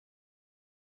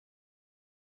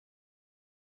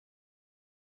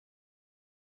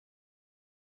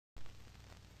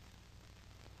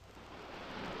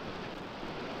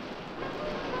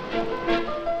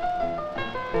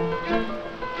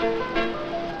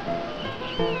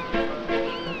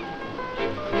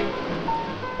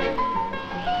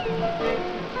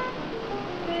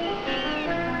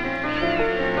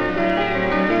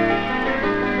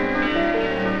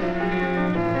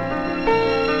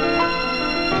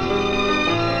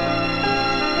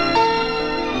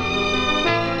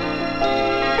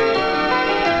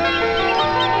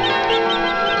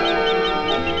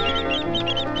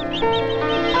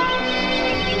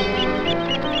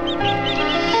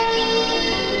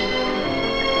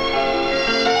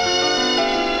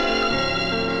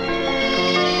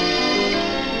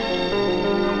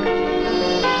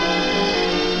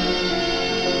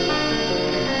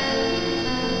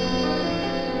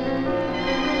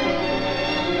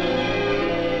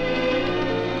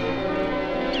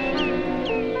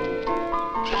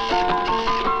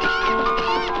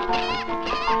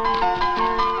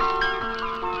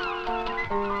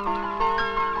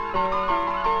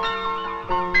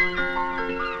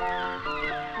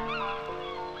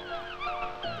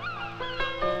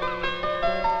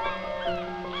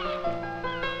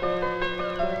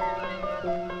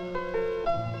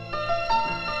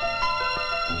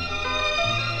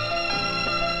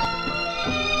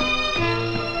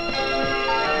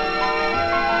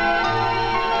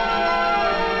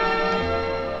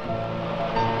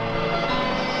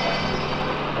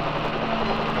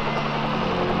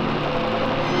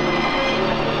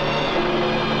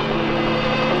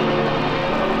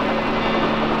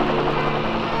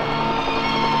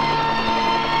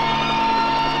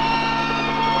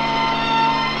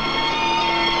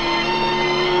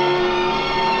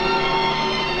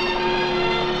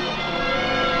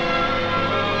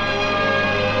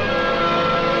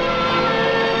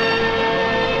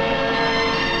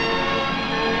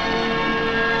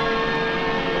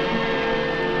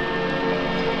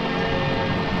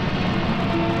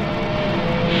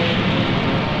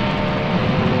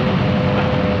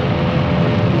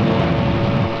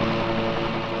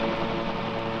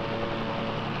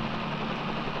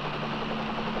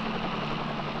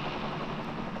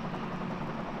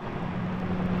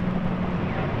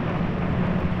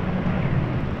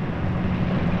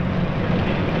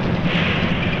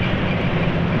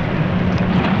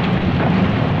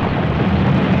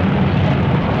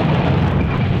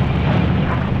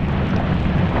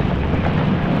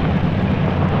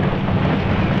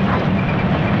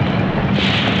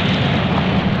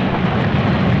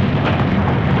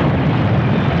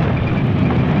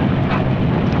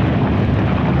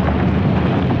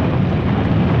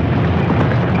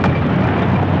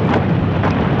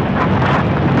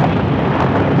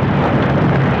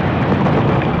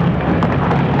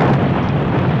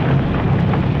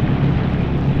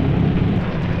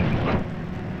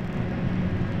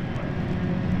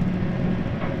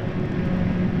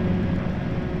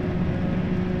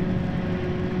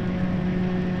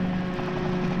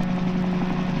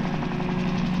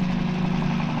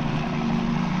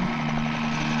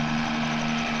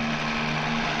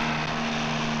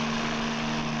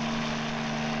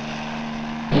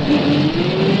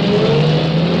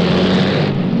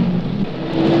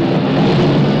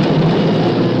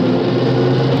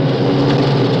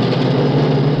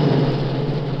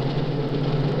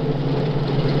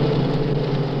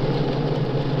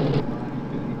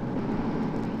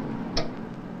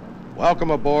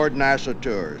Welcome aboard NASA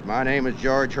Tours. My name is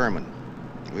George Herman.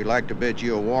 We'd like to bid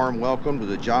you a warm welcome to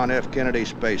the John F. Kennedy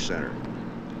Space Center.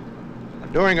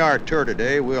 During our tour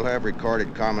today, we'll have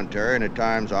recorded commentary, and at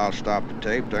times I'll stop the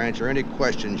tape to answer any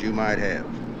questions you might have.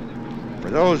 For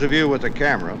those of you with a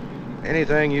camera,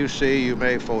 anything you see you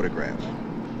may photograph.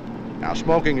 Now,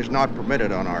 smoking is not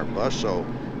permitted on our bus, so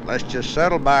let's just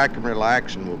settle back and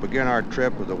relax, and we'll begin our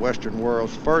trip with the Western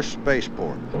world's first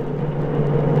spaceport.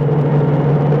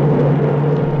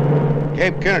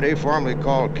 Cape Kennedy, formerly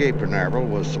called Cape Canaveral,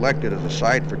 was selected as a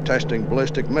site for testing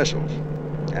ballistic missiles,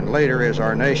 and later as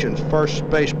our nation's first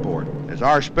spaceport. As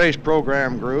our space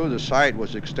program grew, the site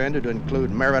was extended to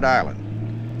include Merritt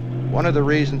Island. One of the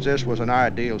reasons this was an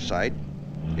ideal site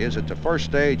is that the first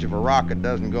stage of a rocket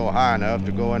doesn't go high enough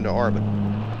to go into orbit,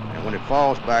 and when it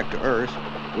falls back to Earth,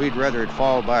 we'd rather it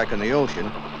fall back in the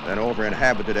ocean than over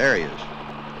inhabited areas.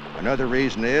 Another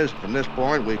reason is, from this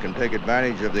point, we can take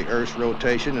advantage of the Earth's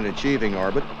rotation in achieving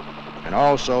orbit, and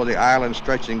also the island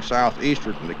stretching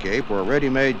southeastward from the Cape were a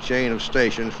ready-made chain of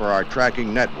stations for our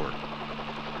tracking network.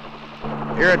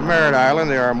 Here at Merritt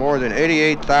Island, there are more than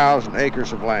 88,000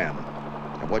 acres of land,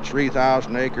 of which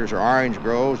 3,000 acres are orange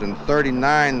groves and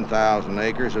 39,000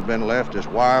 acres have been left as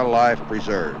wildlife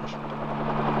preserves.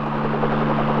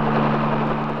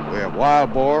 We have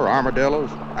wild boar,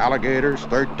 armadillos, alligators,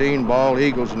 13 bald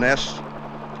eagles' nests,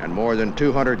 and more than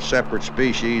 200 separate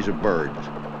species of birds,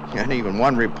 and even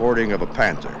one reporting of a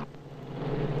panther.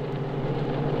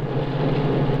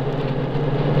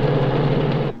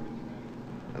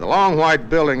 The long white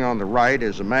building on the right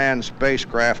is the Manned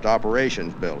Spacecraft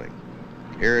Operations Building.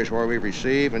 Here is where we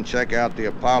receive and check out the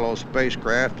Apollo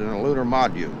spacecraft and the lunar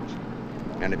modules.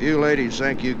 And if you ladies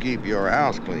think you keep your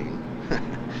house clean,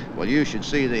 well, you should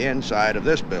see the inside of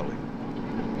this building.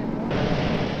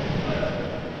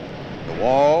 The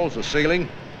walls, the ceiling,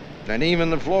 and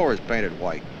even the floor is painted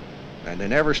white, and they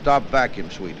never stop vacuum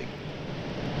sweeping.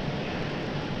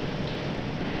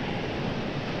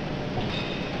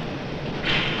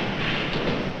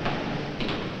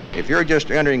 If you're just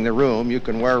entering the room, you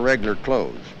can wear regular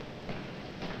clothes.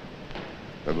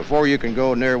 But before you can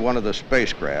go near one of the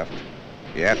spacecraft,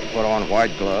 you have to put on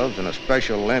white gloves and a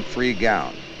special lint-free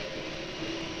gown,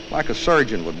 like a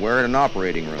surgeon would wear in an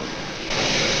operating room.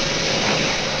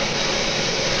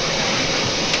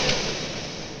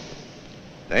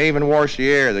 They even wash the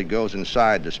air that goes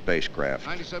inside the spacecraft.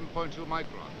 97.2 microns.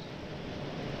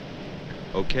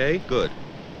 Okay, good.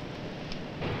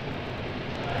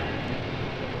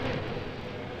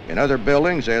 In other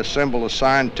buildings, they assemble the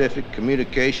scientific,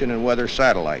 communication, and weather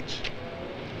satellites,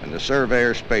 and the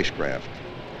Surveyor spacecraft.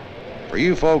 For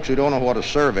you folks who don't know what a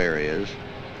Surveyor is,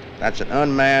 that's an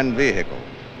unmanned vehicle,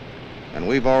 and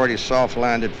we've already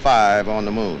soft-landed 5 on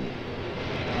the moon.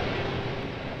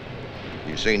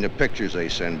 You've seen the pictures they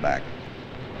send back.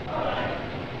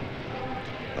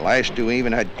 The last 2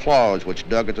 even had claws which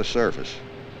dug at the surface,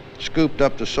 scooped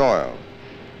up the soil,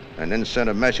 and then sent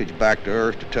a message back to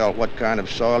Earth to tell what kind of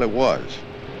soil it was.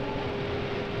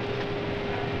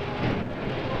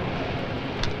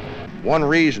 One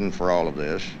reason for all of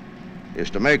this is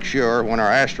to make sure when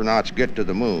our astronauts get to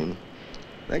the moon,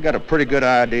 they got a pretty good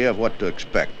idea of what to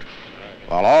expect.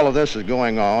 While all of this is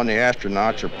going on, the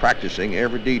astronauts are practicing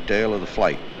every detail of the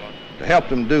flight. To help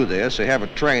them do this, they have a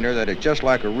trainer that is just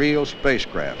like a real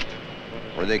spacecraft,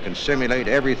 where they can simulate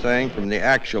everything from the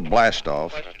actual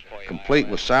blast-off, complete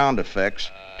with sound effects,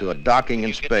 to a docking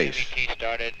in space. CVT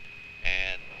started,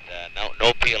 and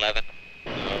no P11.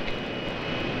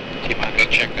 Okay. T-Mark, go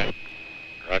check that.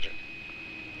 Roger.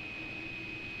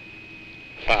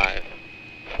 5,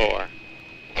 4,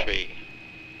 3,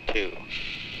 2,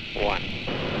 1.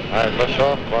 All right, lift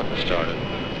off, clock has started.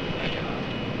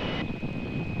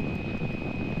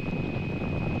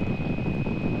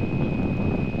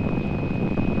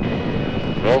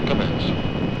 Roll commence.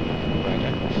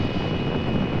 Roger.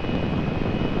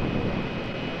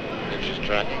 Engines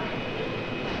tracking.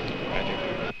 Roger.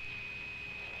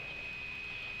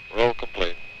 Roll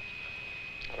complete.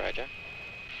 Roger.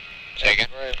 Say again.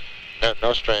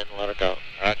 No strain, let it go.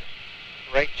 Roger.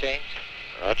 Rate change.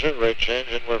 Roger, rate change,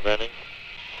 inward venting.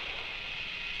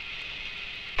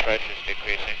 Pressure's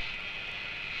decreasing.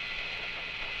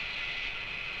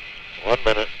 1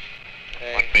 minute.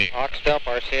 Okay. 1B. Oxtep,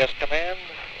 RCS command.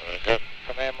 Very good.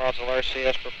 Command muzzle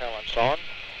RCS propellants on.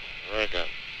 Very good.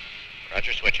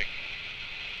 Roger, switching.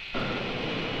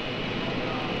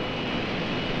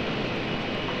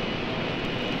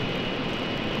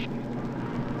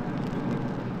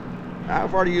 How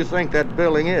far do you think that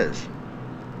building is?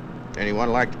 Anyone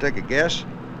like to take a guess?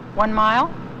 1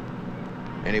 mile?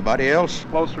 Anybody else?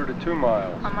 Closer to 2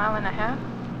 miles. A mile and a half?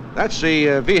 That's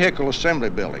the Vehicle Assembly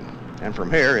Building, and from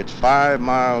here it's 5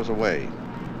 miles away.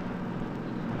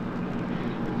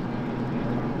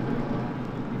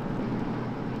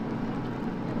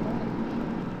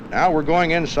 Now we're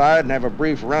going inside and have a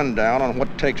brief rundown on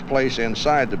what takes place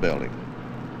inside the building.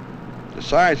 The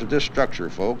size of this structure,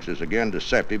 folks, is again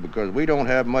deceptive because we don't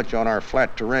have much on our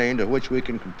flat terrain to which we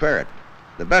can compare it.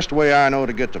 The best way I know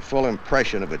to get the full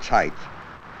impression of its height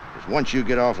is once you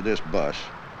get off of this bus,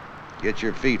 get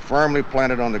your feet firmly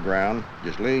planted on the ground,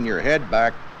 just lean your head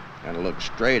back and look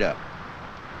straight up.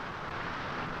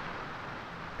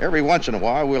 Every once in a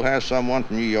while, we'll have someone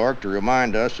from New York to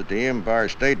remind us that the Empire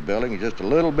State Building is just a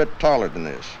little bit taller than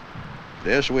this.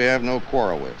 This we have no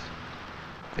quarrel with.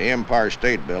 The Empire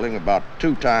State Building about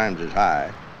 2 times as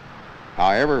high.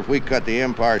 However, if we cut the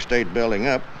Empire State Building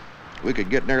up, we could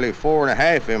get nearly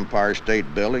 4.5 Empire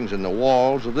State Buildings in the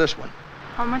walls of this one.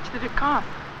 How much did it cost?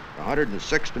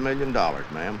 $160 million,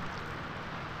 ma'am.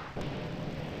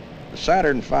 The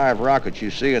Saturn V rockets you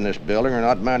see in this building are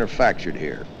not manufactured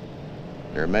here.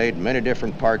 They're made in many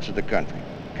different parts of the country,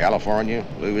 California,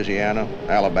 Louisiana,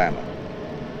 Alabama,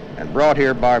 and brought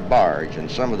here by barge in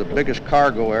some of the biggest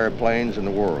cargo airplanes in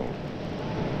the world.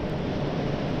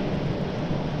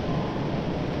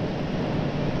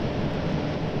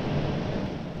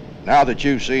 Now that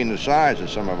you've seen the size of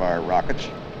some of our rockets,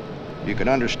 you can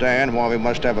understand why we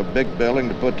must have a big building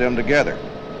to put them together.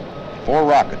 4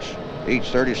 rockets, each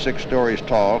 36 stories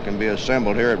tall, can be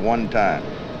assembled here at one time.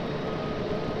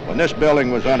 When this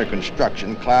building was under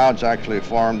construction, clouds actually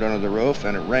formed under the roof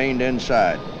and it rained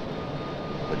inside.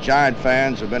 The giant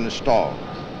fans have been installed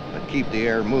that keep the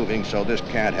air moving so this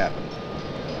can't happen.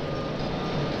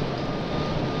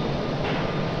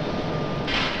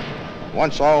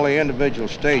 Once all the individual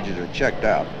stages are checked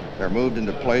out, they're moved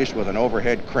into place with an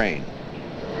overhead crane.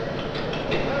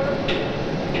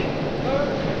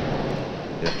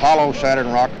 The Apollo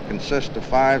Saturn rocket consists of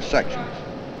 5 sections,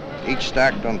 each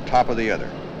stacked on top of the other.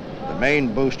 The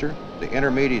main booster, the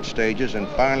intermediate stages, and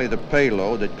finally the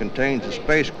payload that contains the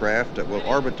spacecraft that will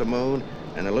orbit the moon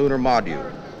and the lunar module.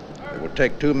 It will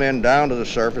take 2 men down to the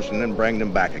surface and then bring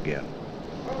them back again.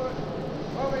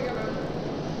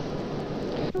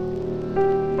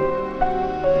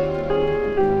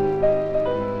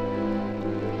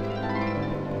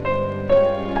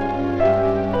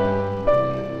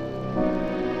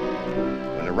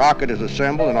 When the rocket is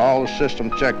assembled and all the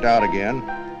systems checked out again,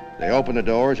 they open the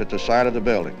doors at the side of the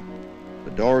building.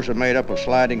 The doors are made up of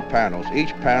sliding panels, each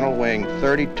panel weighing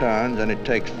 30 tons, and it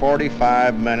takes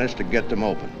 45 minutes to get them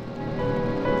open.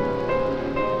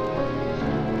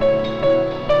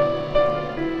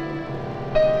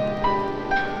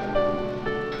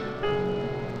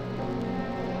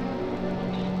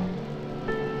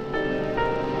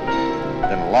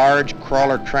 Then a large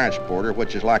crawler transporter,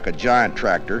 which is like a giant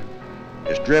tractor,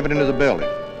 is driven into the building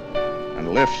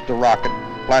and lifts the rocket,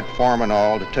 platform and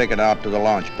all, to take it out to the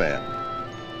launch pad.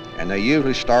 And they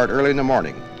usually start early in the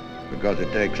morning because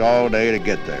it takes all day to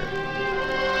get there.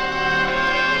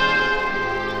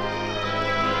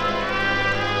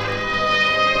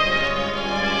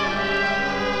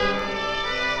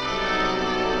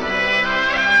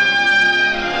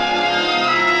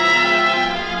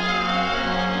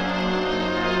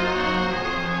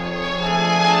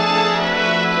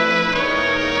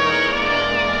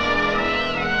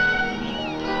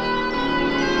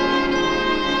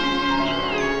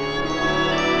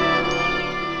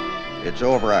 It's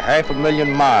over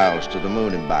 500,000 miles to the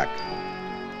moon and back.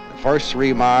 The first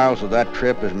 3 miles of that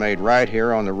trip is made right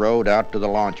here on the road out to the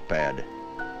launch pad.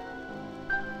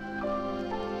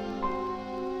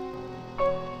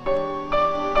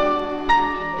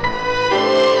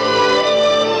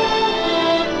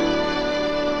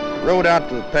 The road out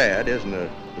to the pad isn't a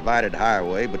divided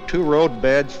highway, but 2 road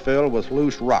beds filled with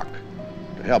loose rock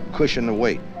to help cushion the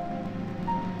weight.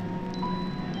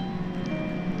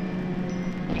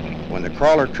 When the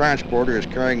crawler transporter is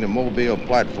carrying the Mobile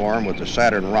platform with the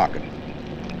Saturn rocket,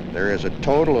 there is a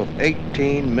total of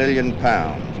 18 million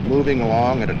pounds moving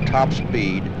along at a top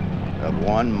speed of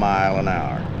 1 mile an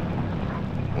hour.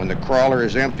 When the crawler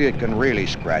is empty, it can really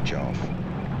scratch off.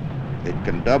 It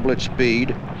can double its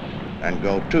speed and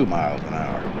go 2 miles an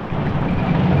hour.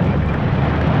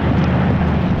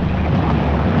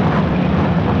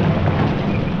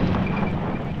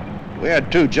 We had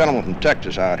 2 gentlemen from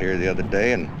Texas out here the other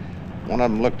day, and one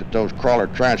of them looked at those crawler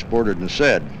transporters and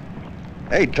said,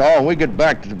 "Hey, Tall, when we get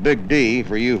back to the Big D,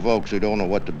 for you folks who don't know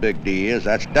what the Big D is,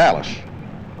 that's Dallas.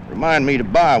 Remind me to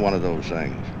buy one of those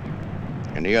things."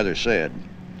 And the other said,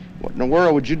 "What in the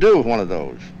world would you do with one of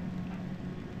those?"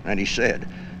 And he said,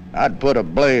 "I'd put a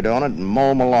blade on it and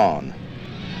mow my lawn."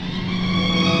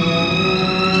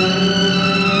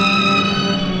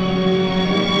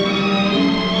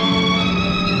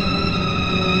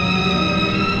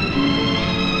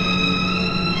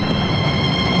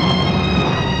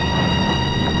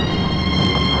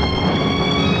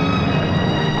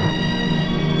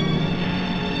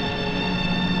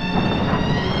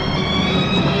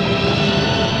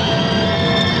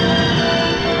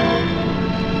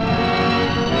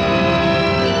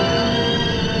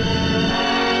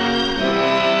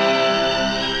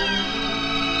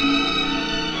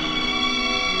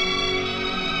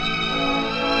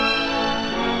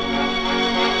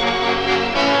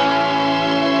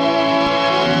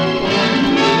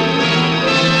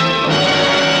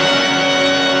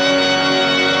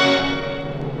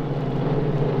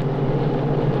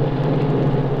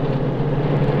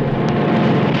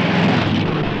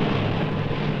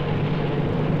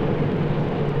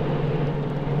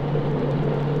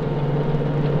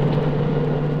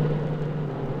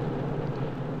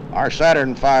 Our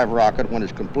Saturn V rocket, when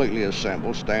it's completely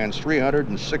assembled, stands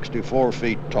 364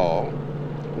 feet tall,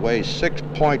 weighs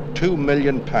 6.2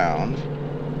 million pounds,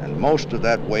 and most of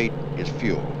that weight is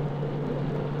fuel.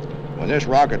 When this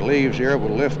rocket leaves here, it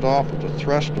will lift off with a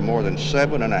thrust of more than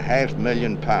 7.5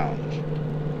 million pounds.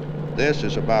 This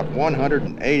is about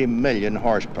 180 million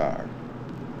horsepower.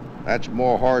 That's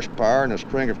more horsepower than a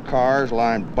string of cars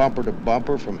lined bumper to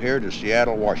bumper from here to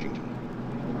Seattle, Washington.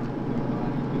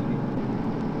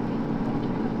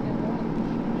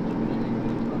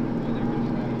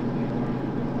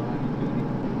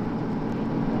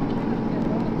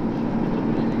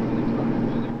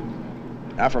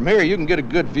 Now from here you can get a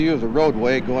good view of the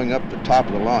roadway going up the top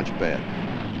of the launch pad.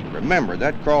 Remember,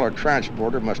 that crawler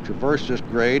transporter must traverse this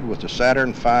grade with the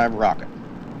Saturn V rocket.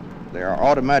 There are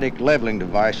automatic leveling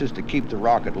devices to keep the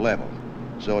rocket level,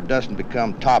 so it doesn't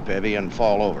become top-heavy and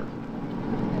fall over.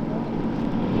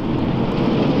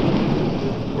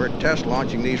 We're test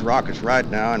launching these rockets right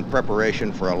now in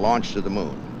preparation for a launch to the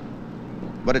moon.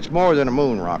 But it's more than a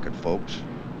moon rocket, folks.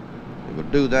 It will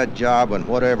do that job and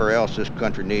whatever else this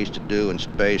country needs to do in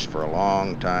space for a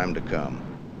long time to come.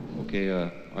 Okay, are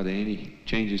there any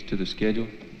changes to the schedule,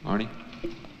 Arnie?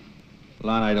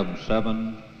 Line item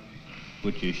 7,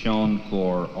 which is shown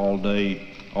for all day,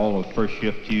 all of first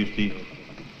shift Tuesday.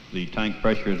 The tank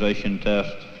pressurization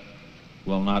test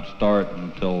will not start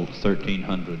until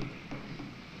 1300.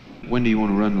 When do you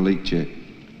want to run the leak check?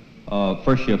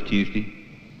 First shift Tuesday.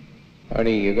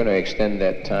 Arnie, you're going to extend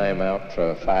that time out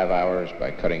for 5 hours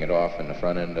by cutting it off in the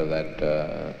front end of that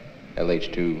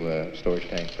LH2 storage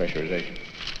tank pressurization.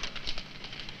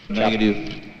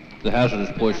 Negative. The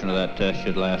hazardous portion of that test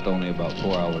should last only about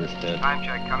 4 hours, Ted. Time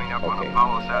check coming up on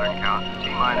Apollo Saturn count,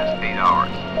 T-minus 8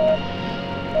 hours.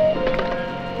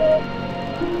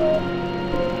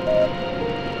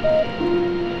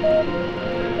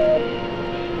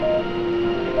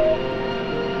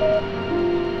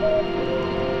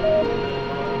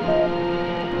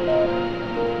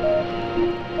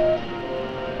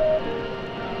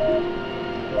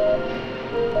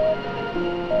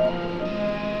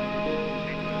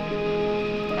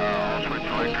 Switch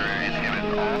selector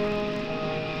inhibit off.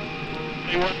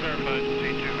 C1 verified.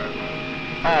 C2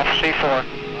 verified. Off, C4.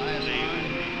 C1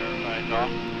 verified.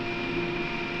 Off.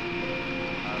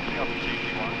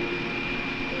 CLPC-C1.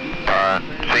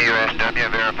 CUSW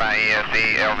verify ESE,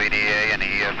 LVDA, and the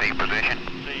ESE position.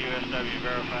 CUSW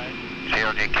verified.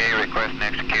 CLGK request and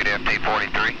execute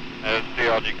FT-43. As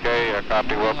CLGK,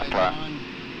 copy, will comply.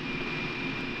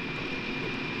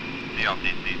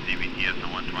 CLTC CBTS on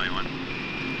 121.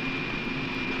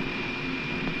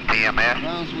 TMS.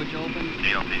 Ground switch open.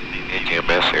 CLTC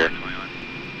ATMS here. 21.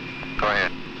 Go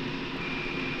ahead.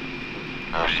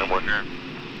 Someone here.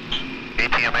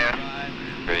 ATMS.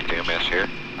 ATMS here.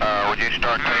 Would you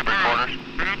start tape recorders?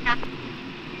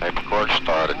 Tape recorder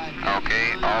started.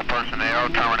 Okay, all personnel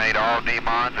terminate all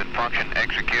demons and function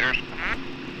executors.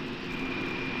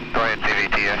 Go ahead,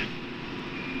 CVTS.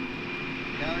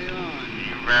 Carry on.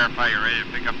 You verify you're ready to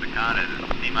pick up the con at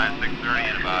T-minus 6:30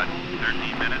 in about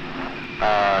 13 minutes?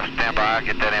 Stand by, I'll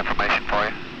get that information for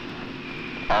you.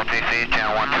 All TCs,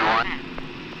 channel 121.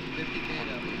 50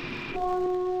 kW.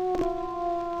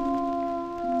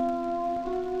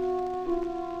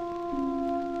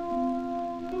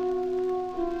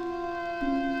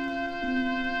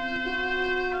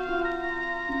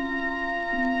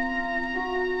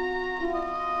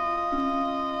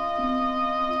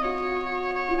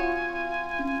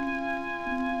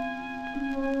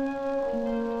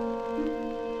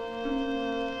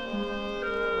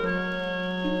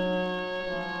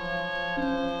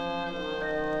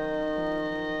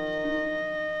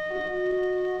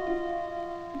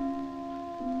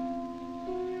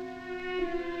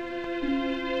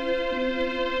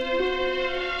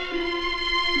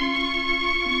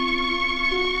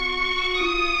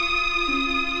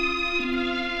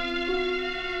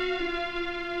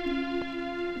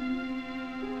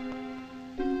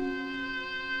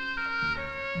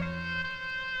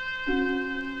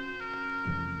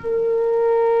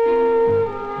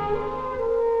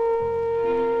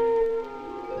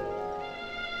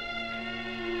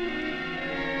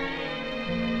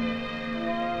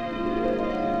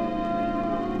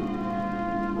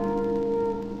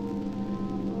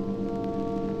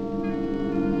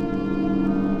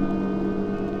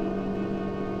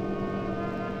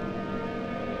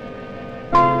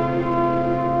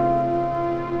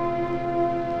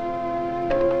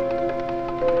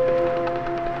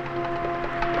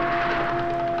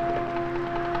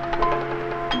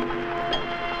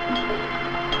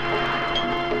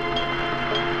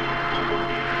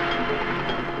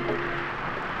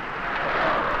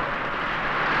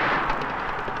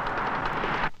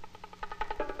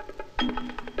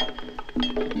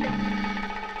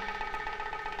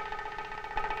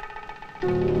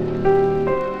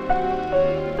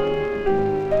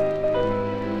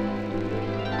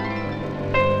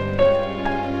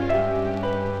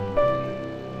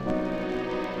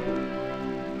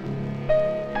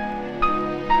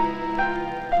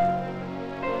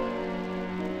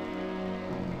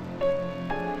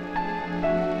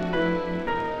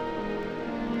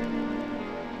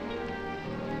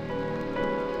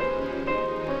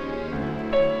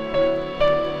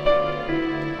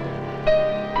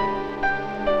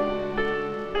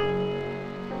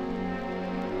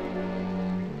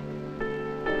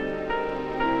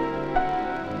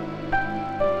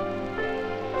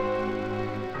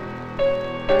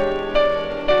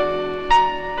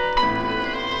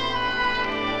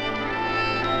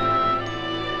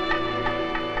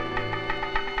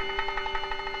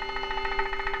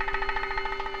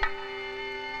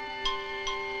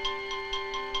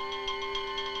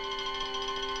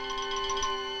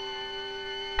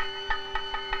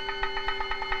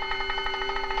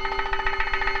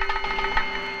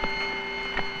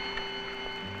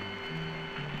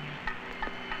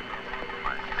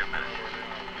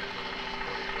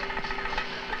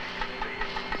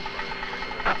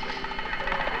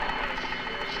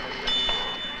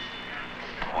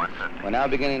 We're now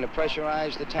beginning to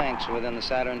pressurize the tanks within the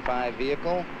Saturn V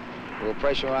vehicle. We'll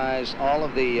pressurize all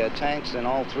of the tanks in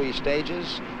all 3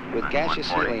 stages with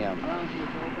gaseous helium.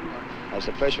 As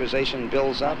the pressurization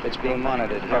builds up, it's being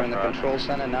monitored here in the control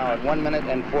center now at 1 minute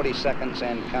and 40 seconds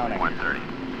and counting.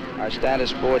 130. Our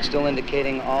status board still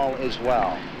indicating all is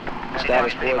well. The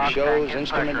status board shows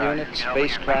instrument units,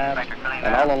 spacecraft,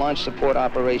 and all the launch support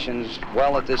operations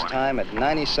well at this time at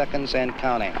 90 seconds and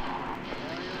counting.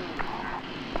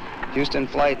 Houston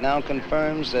Flight now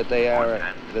confirms that they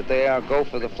are go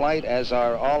for the flight, as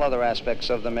are all other aspects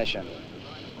of the mission.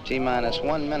 T-minus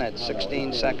 1 minute,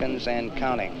 16 seconds and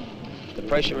counting. The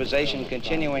pressurization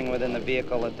continuing within the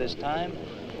vehicle at this time.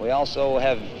 We also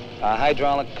have a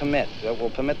hydraulic commit that will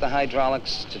permit the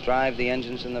hydraulics to drive the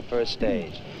engines in the first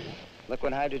stage.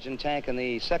 Liquid hydrogen tank in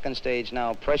the second stage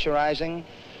now pressurizing.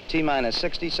 T-minus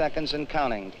 60 seconds and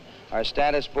counting. Our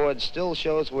status board still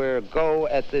shows we're go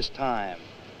at this time.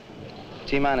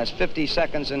 T-minus 50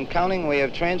 seconds and counting. We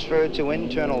have transferred to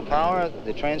internal power.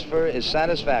 The transfer is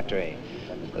satisfactory.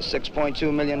 The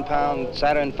 6.2 million pound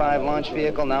Saturn V launch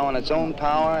vehicle now on its own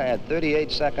power at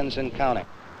 38 seconds and counting.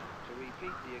 To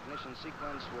repeat, the ignition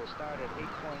sequence will start at 8.9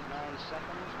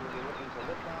 seconds. We'll be looking for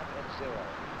liftoff at 0.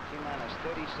 T-minus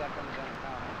 30 seconds and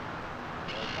counting.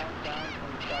 We'll count down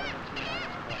from starting at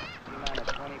T-minus 1.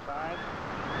 T-minus 25.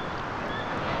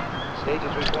 Stage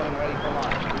is reporting ready for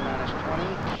launch. T-minus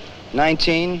 20.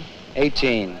 19,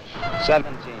 18,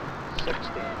 17, 16,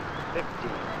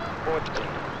 15, 14,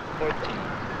 13,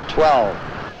 12,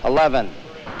 11,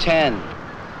 10,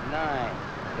 9.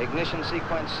 Ignition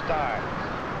sequence start.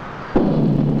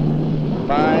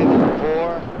 5,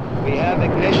 4. We have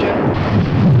ignition.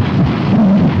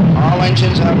 All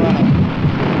engines are running.